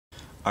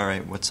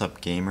Alright, what's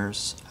up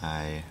gamers?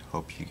 I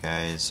hope you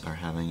guys are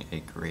having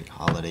a great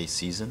holiday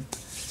season.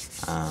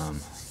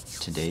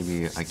 Today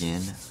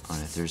again, on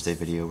a Thursday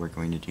video, we're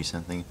going to do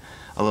something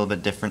a little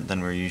bit different than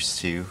we're used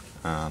to.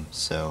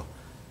 So,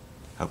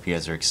 hope you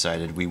guys are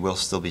excited. We will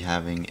still be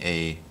having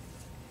a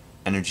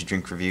energy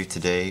drink review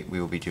today. We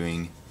will be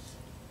doing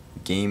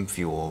Game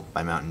Fuel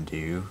by Mountain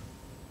Dew.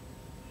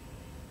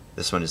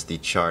 This one is the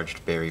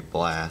Charged Berry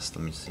Blast.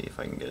 Let me see if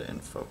I can get it in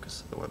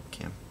focus of the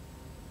webcam.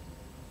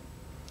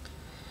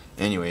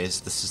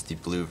 Anyways, this is the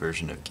blue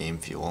version of Game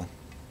Fuel,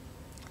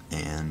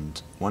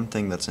 and one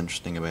thing that's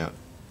interesting about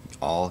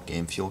all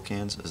Game Fuel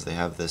cans is they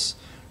have this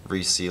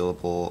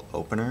resealable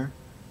opener,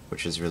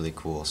 which is really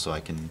cool. So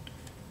I can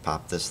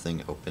pop this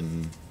thing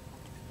open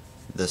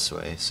this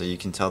way, so you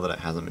can tell that it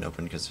hasn't been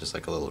opened because there's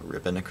like a little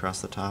ribbon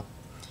across the top.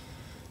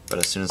 But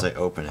as soon as I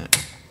open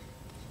it,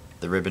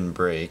 the ribbon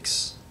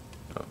breaks.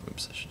 Oh,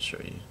 oops, I should show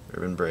you. The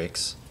ribbon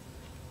breaks.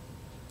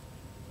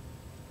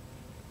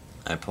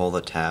 I pull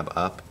the tab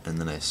up and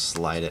then I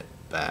slide it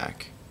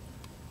back.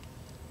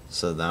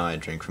 So now I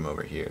drink from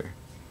over here.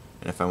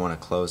 And if I want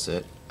to close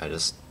it, I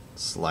just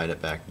slide it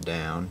back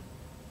down.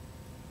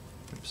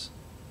 Oops.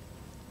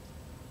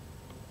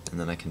 And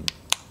then I can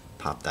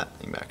pop that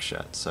thing back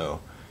shut.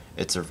 So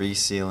it's a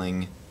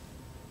resealing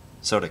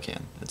soda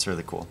can. It's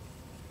really cool.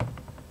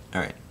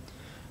 Alright.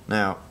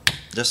 Now,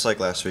 just like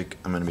last week,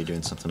 I'm going to be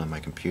doing something on my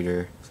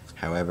computer.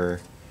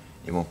 However,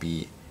 it won't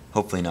be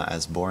hopefully not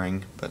as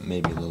boring, but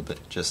maybe a little bit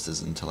just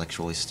as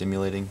intellectually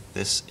stimulating.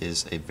 This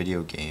is a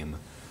video game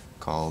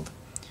called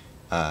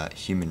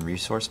Human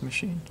Resource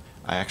Machine.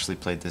 I actually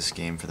played this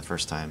game for the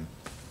first time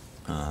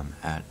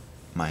at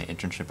my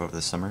internship over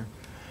the summer,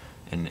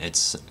 and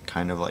it's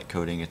kind of like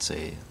coding. It's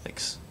a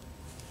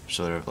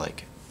sort of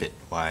like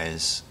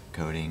bitwise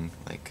coding,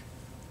 like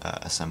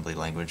assembly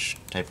language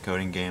type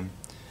coding game.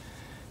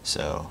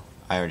 So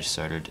I already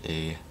started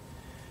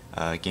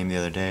a game the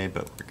other day,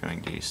 but we're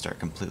going to start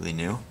completely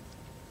new.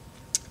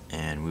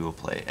 And we will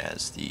play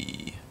as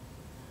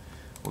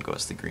we'll go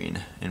as the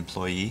green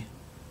employee.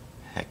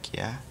 Heck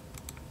yeah.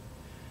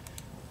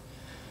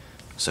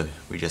 So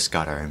we just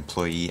got our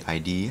employee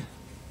ID.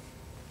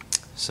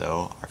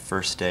 So our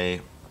first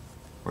day,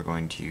 we're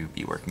going to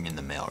be working in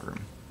the mailroom.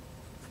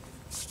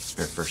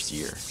 Or first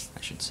year, I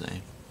should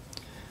say.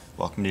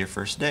 Welcome to your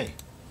first day.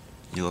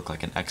 You look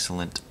like an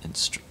excellent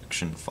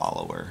instruction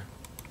follower.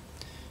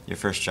 Your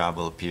first job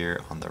will appear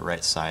on the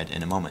right side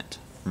in a moment.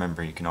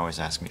 Remember, you can always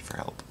ask me for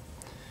help.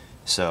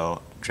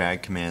 So,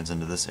 drag commands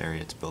into this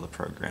area to build a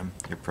program.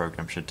 Your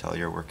program should tell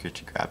your worker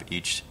to grab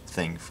each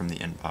thing from the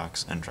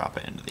inbox and drop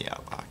it into the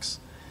outbox.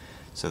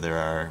 So there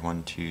are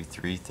 1, 2,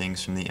 3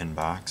 things from the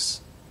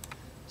inbox.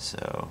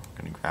 So, I'm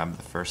going to grab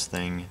the first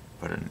thing,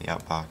 put it in the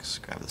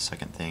outbox, grab the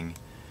second thing,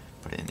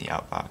 put it in the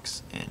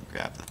outbox, and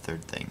grab the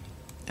third thing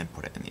and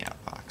put it in the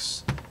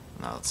outbox.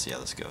 Now let's see how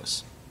this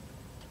goes.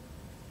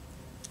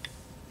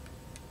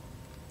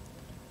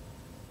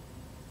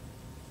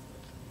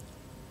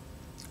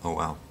 Oh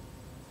wow.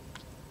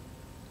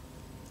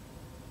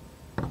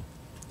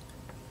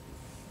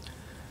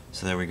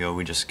 So there we go,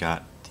 we just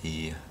got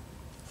the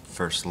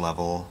first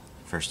level,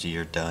 first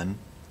year done.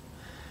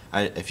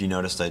 If you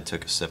noticed, I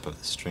took a sip of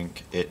this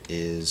drink. It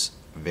is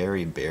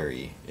very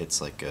berry.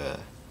 It's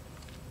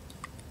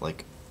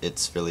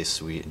it's really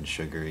sweet and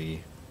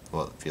sugary.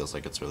 Well, it feels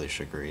like it's really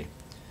sugary.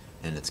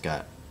 And it's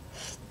got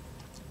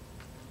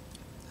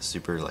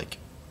super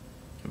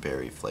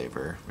berry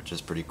flavor, which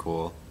is pretty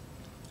cool.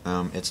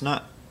 It's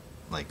not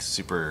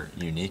super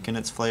unique in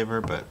its flavor,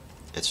 but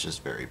it's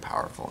just very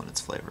powerful in its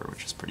flavor,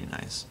 which is pretty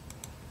nice.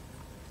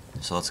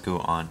 So let's go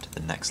on to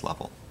the next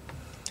level.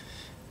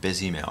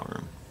 Busy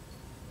mailroom.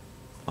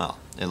 Well,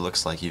 it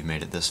looks like you've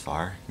made it this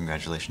far.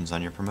 Congratulations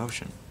on your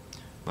promotion.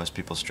 Most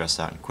people stress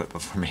out and quit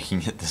before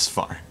making it this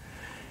far.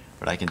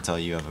 But I can tell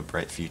you have a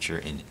bright future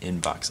in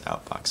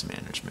inbox-outbox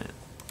management.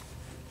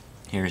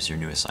 Here's your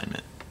new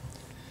assignment.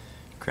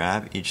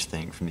 Grab each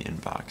thing from the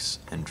inbox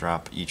and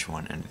drop each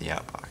one into the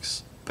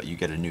outbox. But you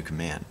get a new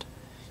command.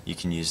 You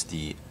can use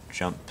the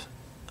jump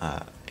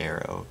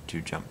arrow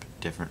to jump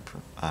different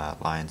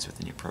lines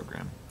within your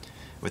program.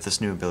 With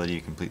this new ability,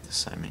 you complete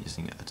this assignment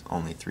using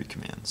only 3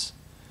 commands.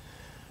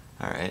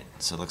 Alright,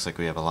 so it looks like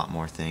we have a lot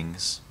more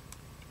things.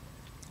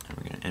 And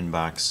we're going to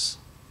inbox,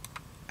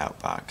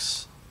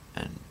 outbox,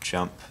 and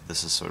jump.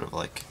 This is sort of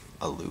like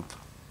a loop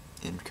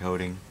in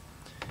coding.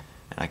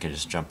 And I can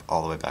just jump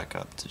all the way back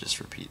up to just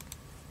repeat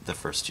the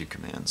first 2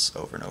 commands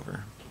over and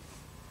over.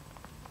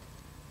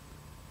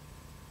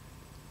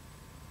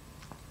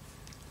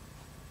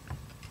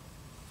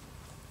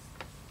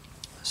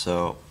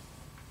 So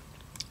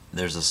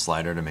there's a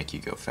slider to make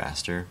you go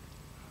faster.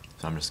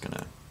 So I'm just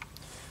gonna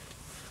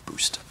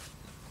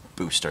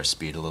boost our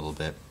speed a little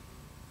bit.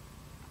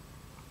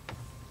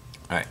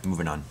 Alright,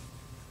 moving on.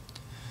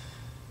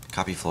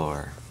 Copy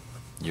floor,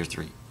 year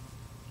 3.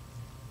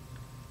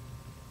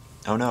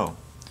 Oh no,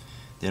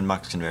 the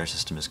inbox conveyor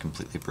system is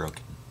completely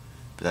broken,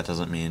 but that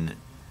doesn't mean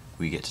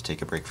we get to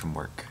take a break from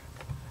work.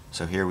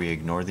 So here we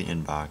ignore the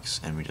inbox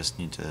and we just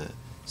need to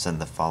send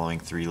the following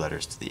 3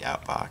 letters to the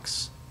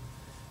outbox,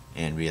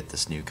 and we get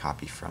this new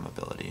copy from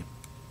ability.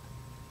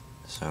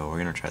 So we're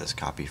going to try this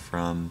copy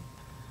from.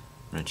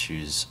 I'm going to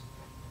choose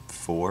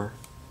 4,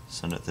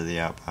 send it to the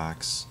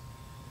outbox.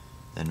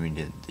 Then we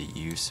did the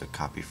U, so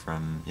copy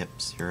from,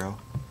 0.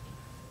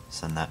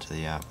 Send that to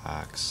the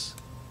outbox.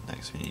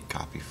 Next we need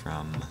copy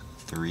from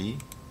 3.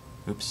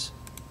 Oops.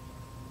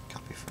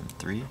 Copy from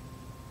 3.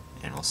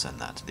 And we'll send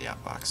that to the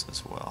outbox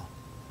as well.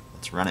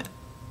 Let's run it.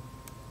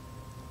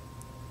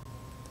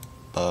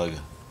 Bug.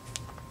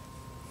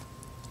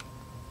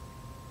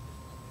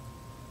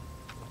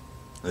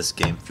 This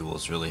game fuel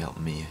is really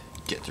helping me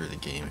get through the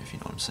game, if you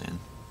know what I'm saying.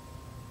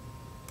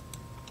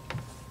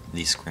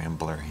 The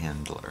Scrambler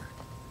Handler.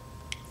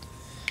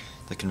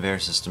 The conveyor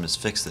system is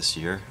fixed this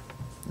year,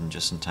 and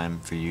just in time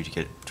for you to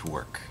get to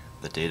work.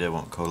 The data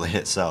won't collate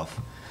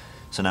itself.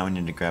 So now we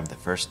need to grab the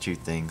first 2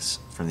 things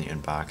from the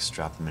inbox,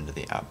 drop them into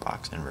the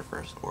outbox in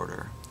reverse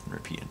order, and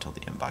repeat until the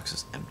inbox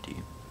is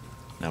empty.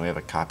 Now we have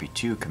a copy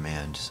to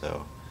command,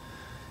 so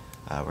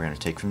we're going to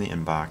take from the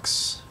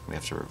inbox. We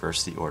have to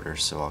reverse the order,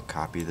 so I'll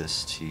copy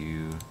this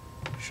to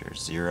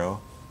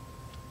 0.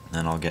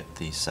 Then I'll get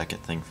the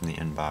second thing from the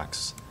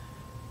inbox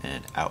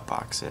and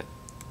outbox it.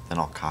 Then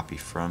I'll copy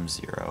from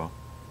 0.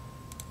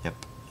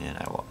 And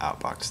I will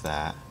outbox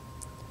that.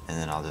 And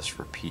then I'll just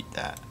repeat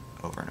that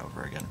over and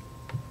over again.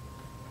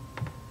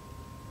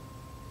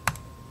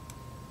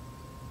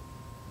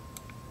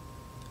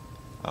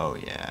 Oh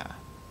yeah.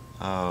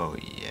 Oh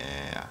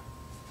yeah.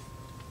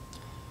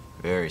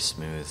 Very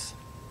smooth.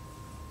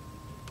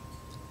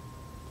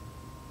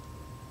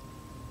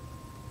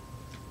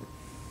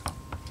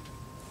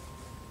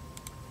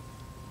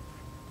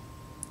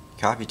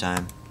 Copy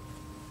time.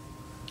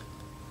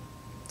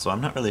 So I'm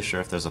not really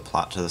sure if there's a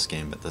plot to this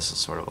game, but this is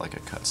sort of like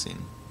a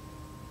cutscene.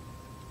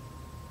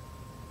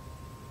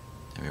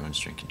 Everyone's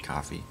drinking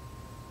coffee.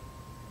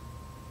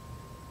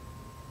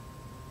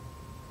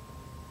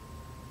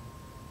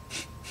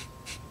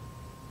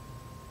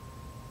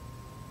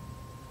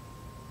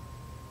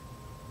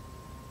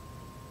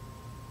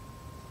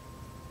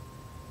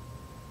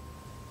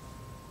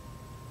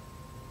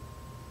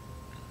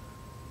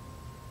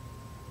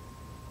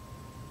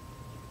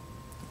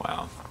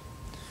 Wow.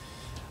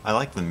 I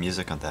like the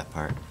music on that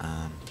part.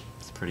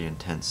 It's pretty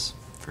intense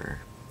for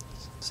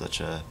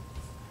such a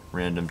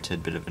random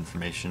tidbit of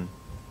information.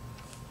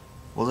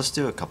 We'll just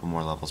do a couple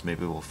more levels.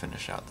 Maybe we'll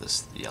finish out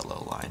this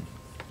yellow line.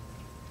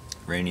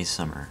 Rainy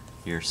summer,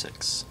 year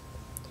 6.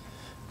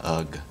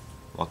 Ugh.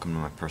 Welcome to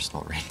my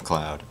personal rain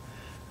cloud.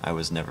 I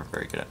was never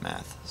very good at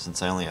math,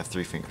 since I only have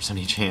 3 fingers on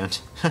each hand.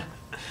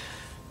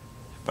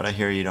 But I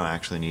hear you don't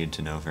actually need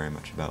to know very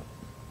much about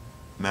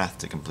math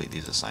to complete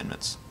these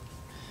assignments.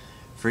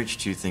 For each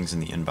 2 things in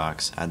the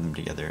inbox, add them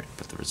together and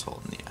put the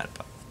result in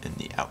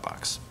the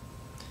outbox.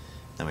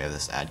 Then we have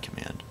this add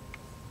command.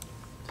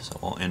 So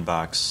we'll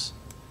inbox,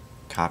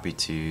 copy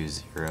to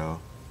 0,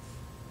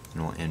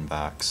 and we'll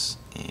inbox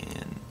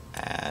and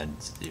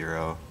add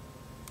 0,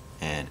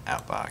 and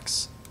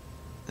outbox.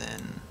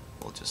 Then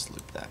we'll just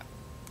loop that.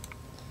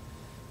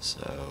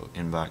 So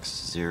inbox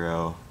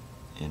 0,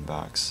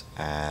 inbox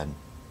add,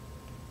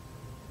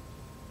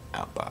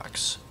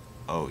 outbox.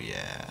 Oh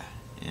yeah,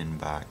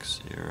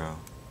 inbox 0.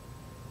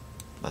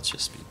 Let's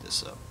just speed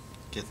this up.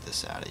 Get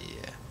this out of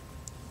here.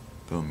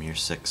 Boom, year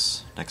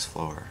 6, next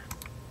floor.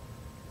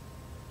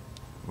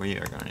 We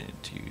are going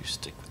to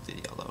stick with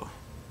the yellow.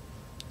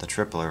 The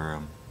Tripler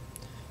room.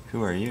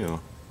 Who are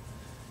you?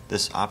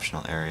 This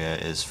optional area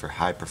is for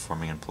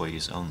high-performing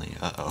employees only.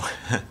 Uh-oh.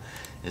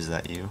 Is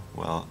that you?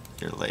 Well,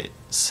 you're late.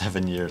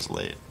 7 years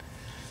late.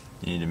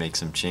 You need to make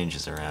some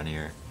changes around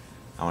here.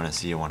 I want to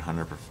see a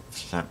 100%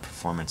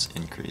 performance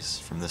increase.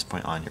 From this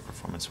point on, your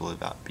performance will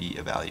be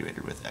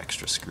evaluated with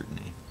extra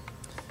scrutiny.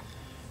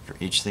 For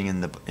each thing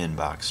in the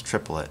inbox,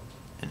 triple it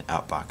and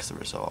outbox the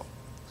result.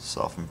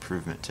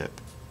 Self-improvement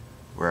tip.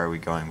 Where are we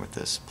going with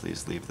this?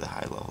 Please leave the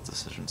high-level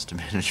decisions to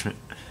management.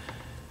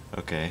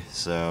 Okay,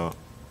 so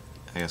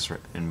I guess we're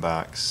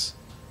inbox,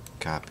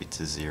 copy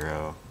to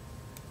 0,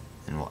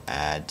 and we'll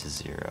add to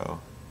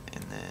 0,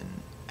 and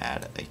then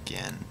add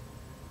again,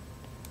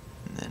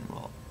 and then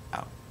we'll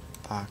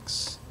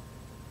outbox,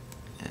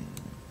 and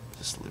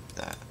just loop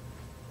that.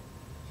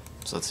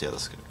 So let's see how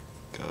this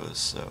goes.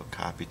 So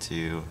copy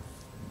to,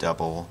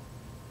 double,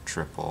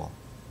 triple,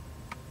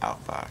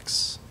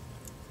 outbox.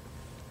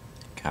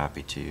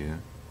 Copy to,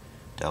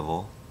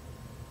 double,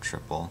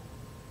 triple,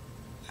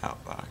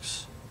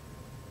 outbox.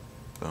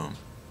 Boom.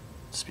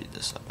 Speed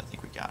this up. I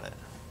think we got it.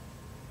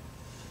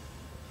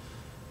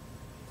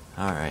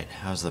 Alright,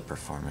 how's the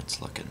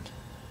performance looking?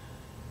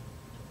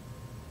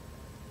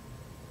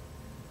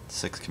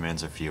 6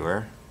 commands or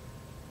fewer.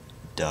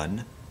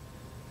 Done.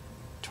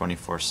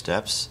 24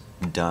 steps.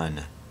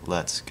 Done.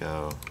 Let's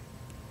go.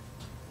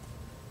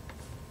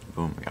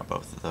 Boom, we got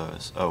both of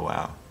those. Oh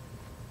wow.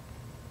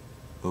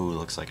 Ooh,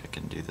 looks like I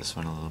can do this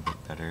one a little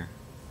bit better.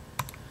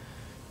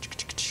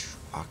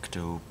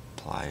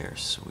 Octoplier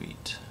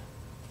Suite.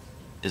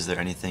 Is there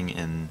anything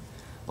in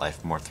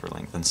life more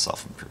thrilling than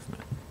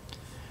self-improvement?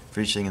 For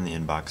each thing in the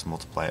inbox,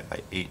 multiply it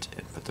by 8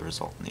 and put the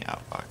result in the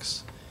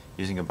outbox.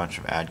 Using a bunch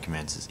of add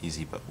commands is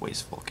easy but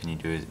wasteful. Can you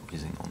do it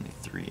using only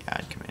 3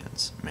 add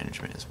commands?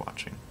 Management is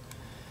watching.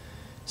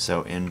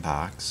 So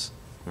inbox,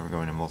 we're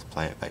going to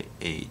multiply it by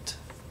 8.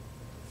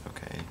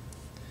 Okay.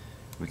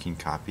 We can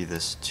copy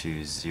this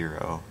to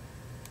 0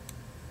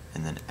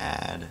 and then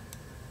add,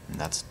 and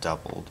that's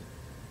doubled.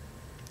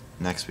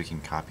 Next we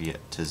can copy it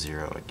to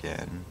 0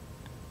 again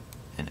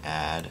and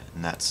add,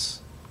 and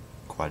that's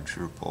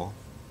quadruple.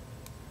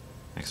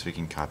 Next we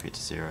can copy it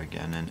to 0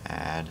 again and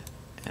add,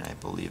 and I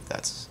believe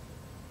that's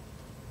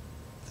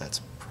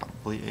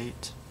probably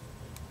 8.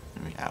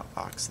 And we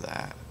outbox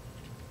that,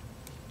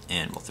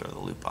 and we'll throw the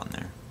loop on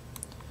there.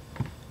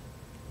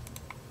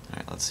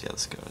 Alright, let's see how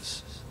this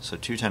goes. So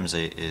 2 times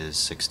 8 is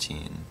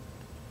 16.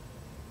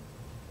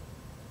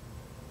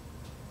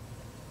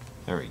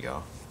 There we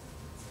go.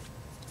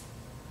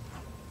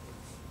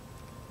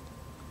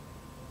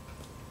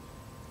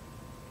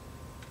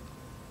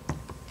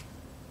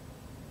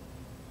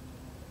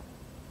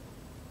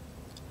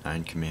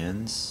 Nine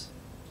commands,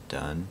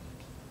 done.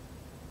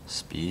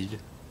 Speed,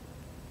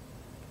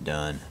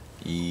 done.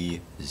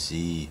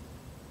 Easy.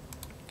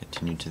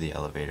 Continue to the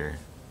elevator.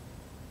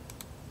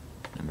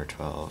 Number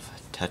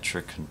 12,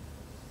 tetractypli.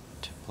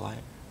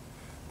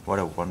 What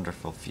a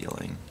wonderful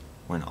feeling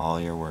when all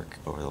your work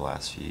over the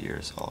last few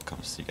years all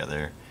comes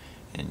together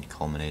and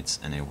culminates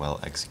in a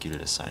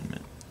well-executed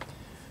assignment.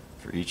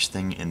 For each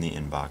thing in the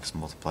inbox,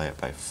 multiply it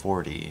by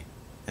 40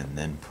 and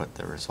then put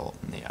the result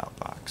in the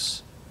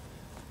outbox.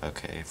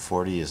 Okay,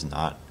 40 is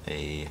not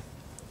a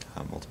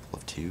multiple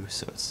of 2,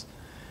 so it's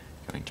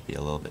going to be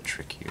a little bit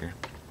trickier.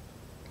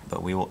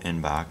 But we will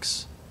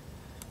inbox,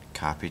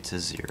 copy to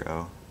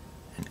 0,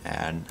 and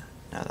add.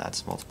 Now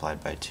that's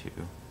multiplied by 2.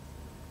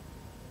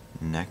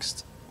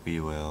 Next we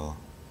will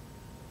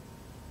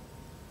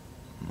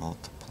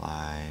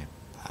multiply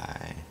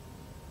by,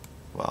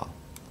 well,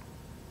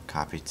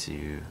 copy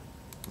to,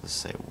 let's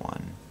say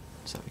 1,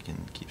 so we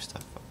can keep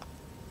stuff up.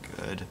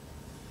 Good.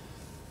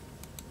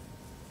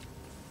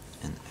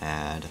 And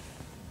add,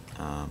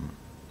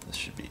 this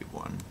should be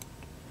 1.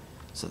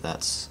 So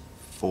that's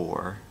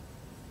 4.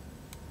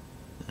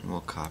 Then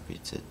we'll copy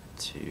to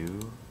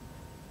 2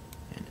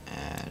 and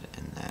add,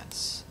 and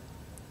that's,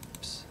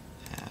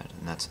 add,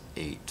 and that's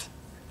 8.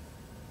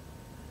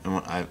 And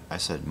when I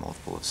said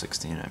multiple of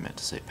 16, I meant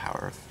to say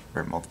power of,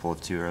 or multiple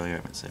of 2 earlier, I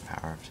meant to say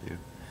power of 2.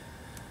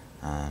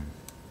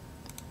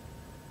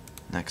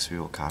 Next we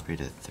will copy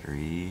to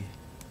 3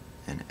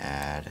 and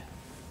add,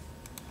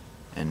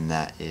 and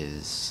that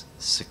is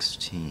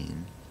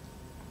 16.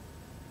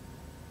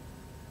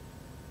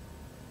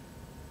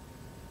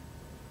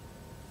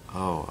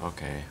 Oh,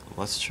 okay.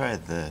 Let's try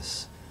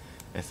this.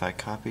 If I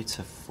copy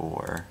to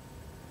 4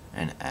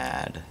 and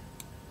add,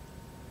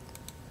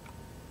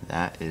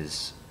 that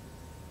is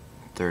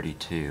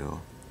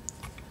 32.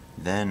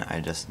 Then I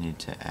just need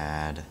to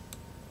add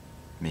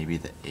maybe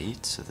the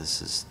 8, so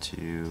this is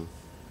 2,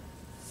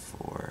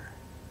 4,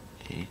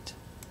 8.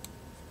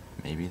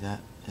 Maybe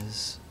that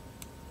is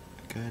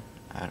good?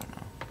 I don't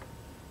know.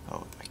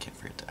 Oh, I can't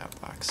forget to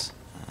outbox.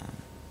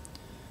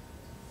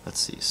 Let's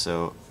see,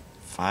 so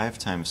 5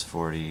 times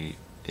 40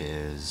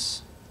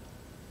 is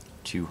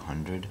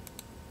 200.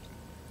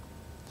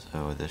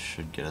 So this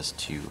should get us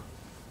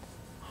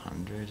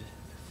 200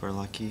 if we're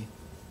lucky.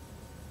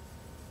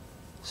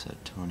 So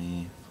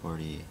 20,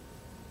 40,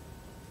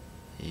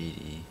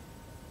 80.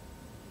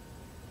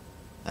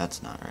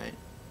 That's not right.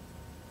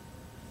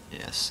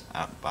 Yes,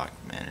 outbox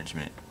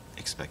management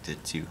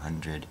expected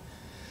 200.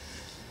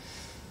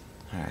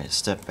 Alright,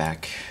 step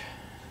back.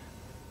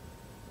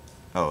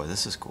 Oh,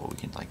 this is cool. We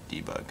can like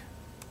debug.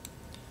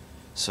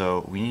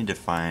 So we need to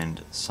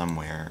find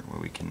somewhere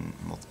where we can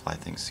multiply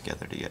things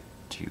together to get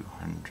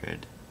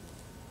 200.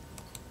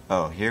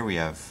 Oh, here we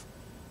have,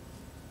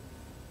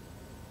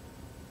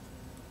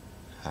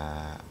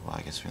 well,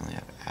 I guess we only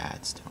have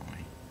adds, don't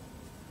we?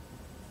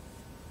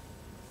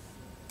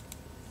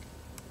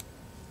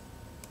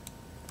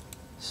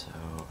 So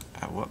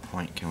at what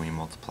point can we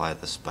multiply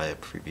this by a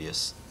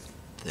previous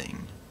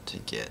thing to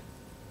get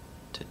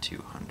to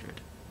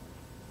 200?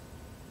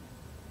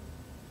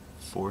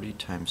 40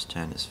 times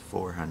 10 is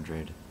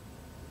 400.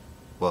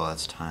 Well,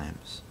 that's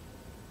times.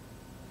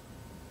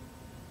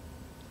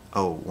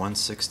 Oh,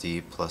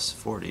 160 plus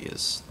 40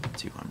 is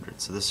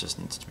 200, so this just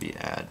needs to be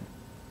add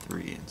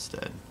 3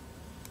 instead.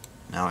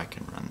 Now I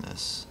can run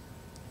this.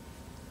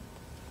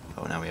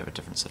 Oh, now we have a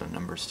different set of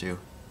numbers too.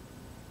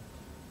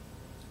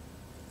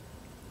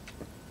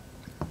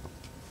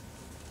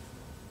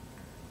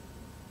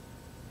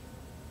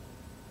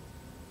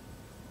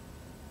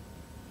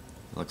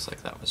 Looks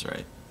like that was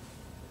right.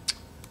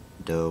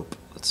 Dope.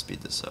 Let's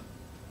speed this up.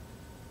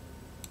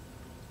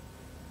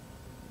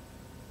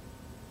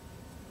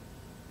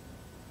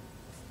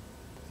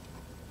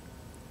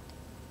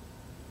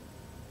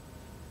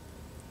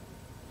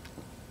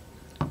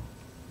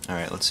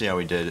 Alright, let's see how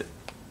we did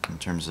in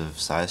terms of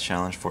size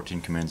challenge. 14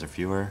 commands or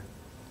fewer.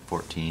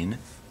 14.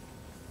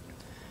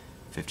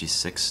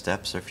 56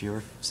 steps or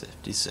fewer.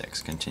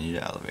 56. Continue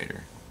to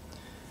elevator.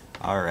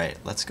 Alright,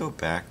 let's go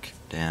back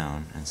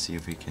down and see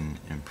if we can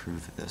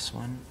improve this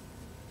one.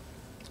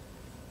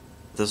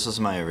 This was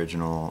my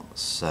original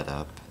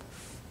setup,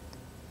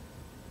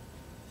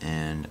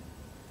 and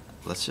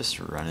let's just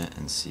run it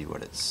and see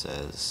what it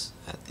says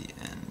at the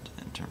end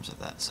in terms of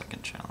that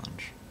second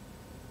challenge.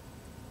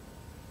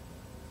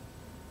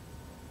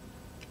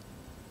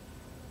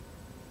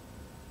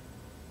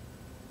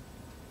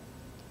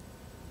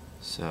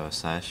 So,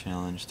 size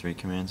challenge, 3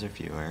 commands or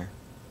fewer.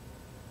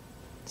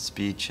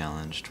 Speed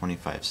challenge,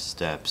 25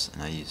 steps,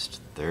 and I used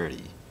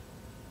 30.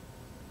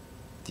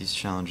 These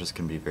challenges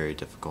can be very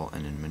difficult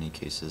and in many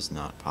cases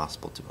not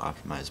possible to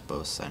optimize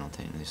both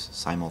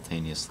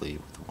simultaneously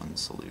with one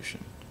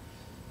solution.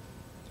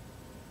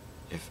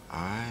 If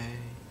I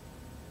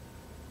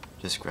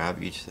just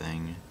grab each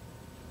thing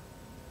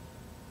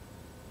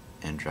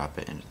and drop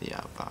it into the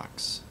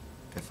outbox,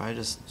 if I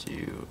just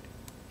do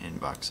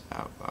inbox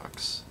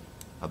outbox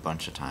a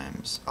bunch of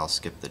times, I'll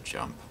skip the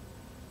jumping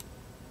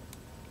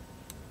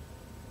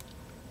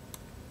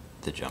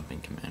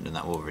command, and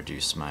that will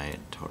reduce my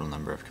total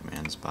number of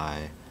commands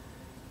by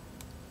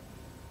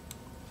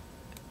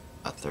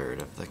a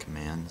third of the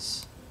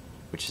commands,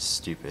 which is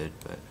stupid,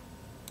 but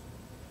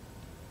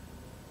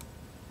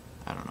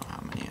I don't know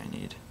how many I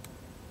need.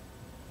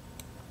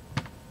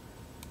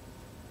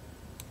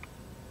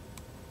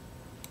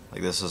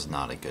 Like, this is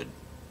not a good,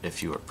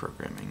 if you were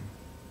programming,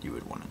 you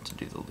would want it to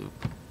do the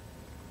loop.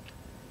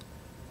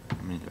 How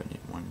many do I need?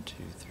 1, 2,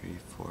 3,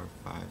 4,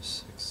 5,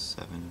 6,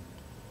 7,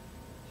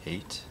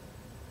 8.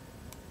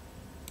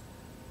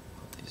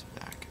 Put these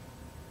back.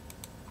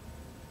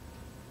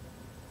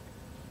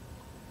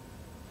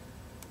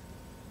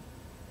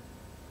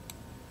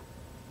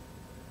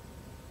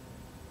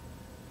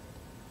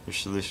 Your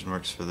solution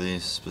works for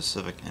these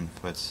specific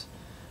inputs,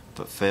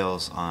 but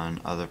fails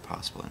on other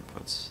possible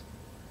inputs.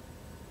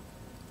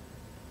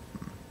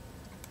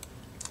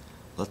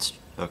 Let's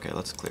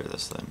clear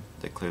this then.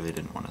 They clearly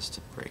didn't want us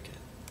to break it.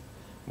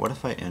 What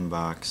if I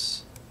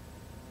inbox,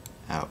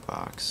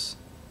 outbox,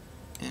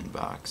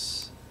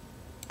 inbox,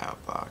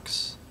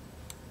 outbox,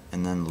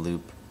 and then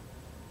loop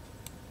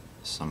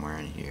somewhere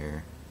in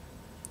here?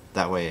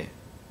 That way,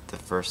 the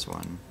first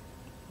one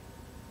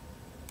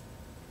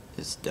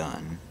is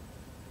done,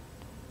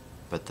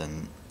 but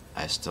then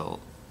I still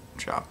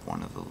drop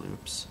one of the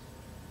loops.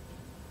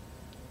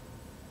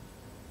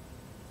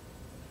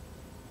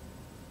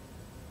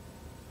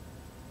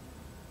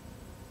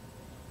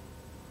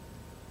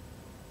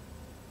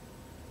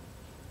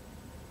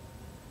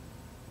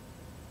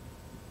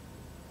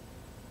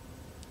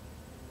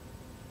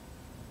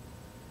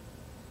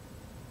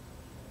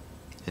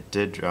 It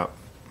did drop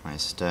my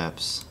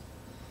steps.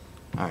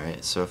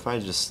 Alright, so if I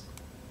just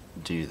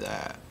do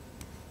that,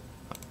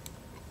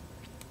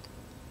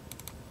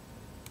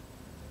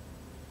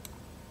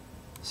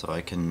 so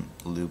I can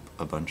loop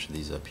a bunch of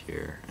these up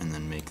here and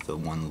then make the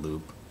one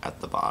loop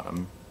at the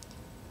bottom.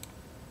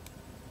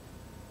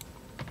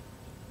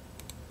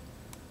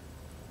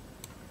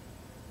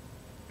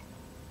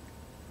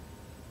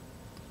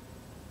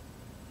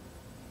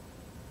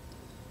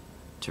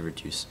 To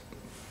reduce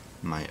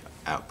my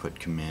output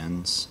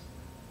commands.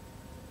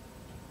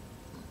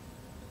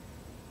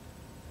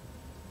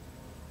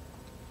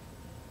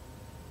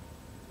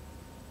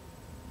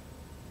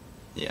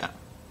 Yeah,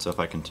 so if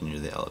I continue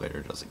the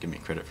elevator, does it give me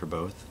credit for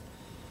both?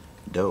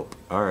 Dope.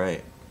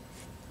 Alright.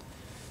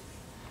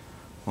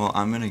 Well,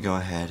 I'm going to go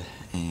ahead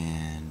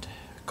and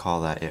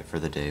call that it for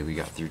the day. We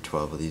got through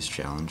 12 of these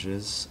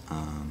challenges.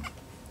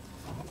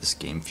 This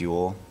Game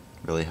Fuel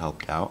really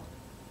helped out.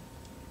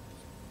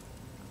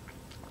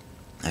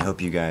 I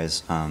hope you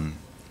guys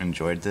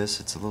enjoyed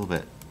this. It's a little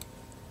bit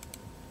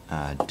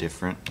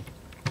different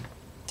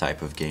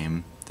type of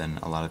game than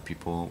a lot of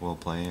people will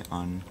play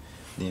on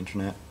the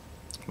internet,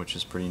 which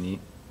is pretty neat.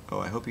 Oh,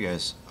 I hope you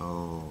guys...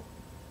 Oh,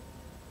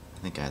 I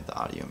think I had the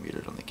audio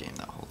muted on the game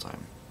that whole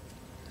time.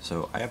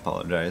 So I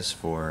apologize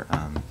for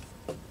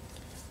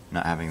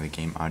not having the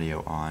game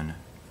audio on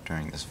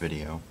during this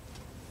video.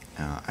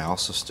 I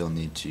also still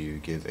need to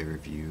give a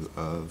review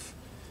of,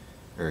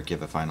 or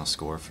give a final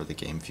score for the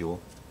Game Fuel.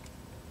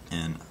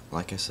 And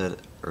like I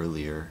said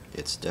earlier,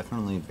 it's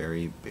definitely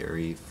very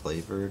berry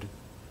flavored.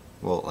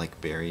 Well,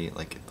 like berry,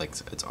 like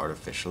it's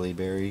artificially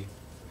berry.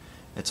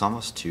 It's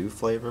almost too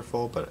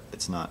flavorful, but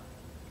it's not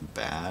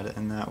bad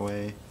in that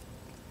way.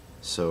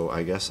 So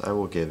I guess I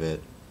will give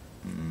it,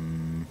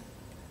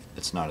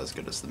 it's not as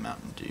good as the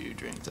Mountain Dew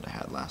drink that I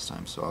had last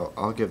time, so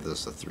I'll give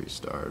this a 3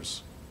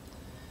 stars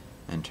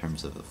in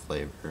terms of the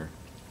flavor.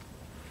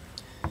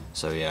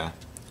 So yeah.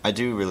 I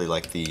do really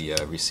like the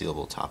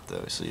resealable top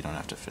though, so you don't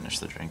have to finish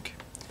the drink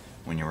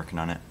when you're working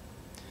on it.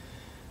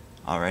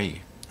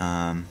 Alrighty,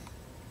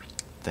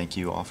 thank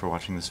you all for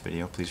watching this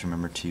video. Please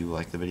remember to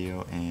like the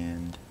video,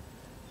 and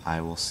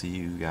I will see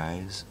you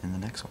guys in the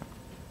next one.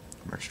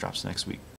 Merch drops next week.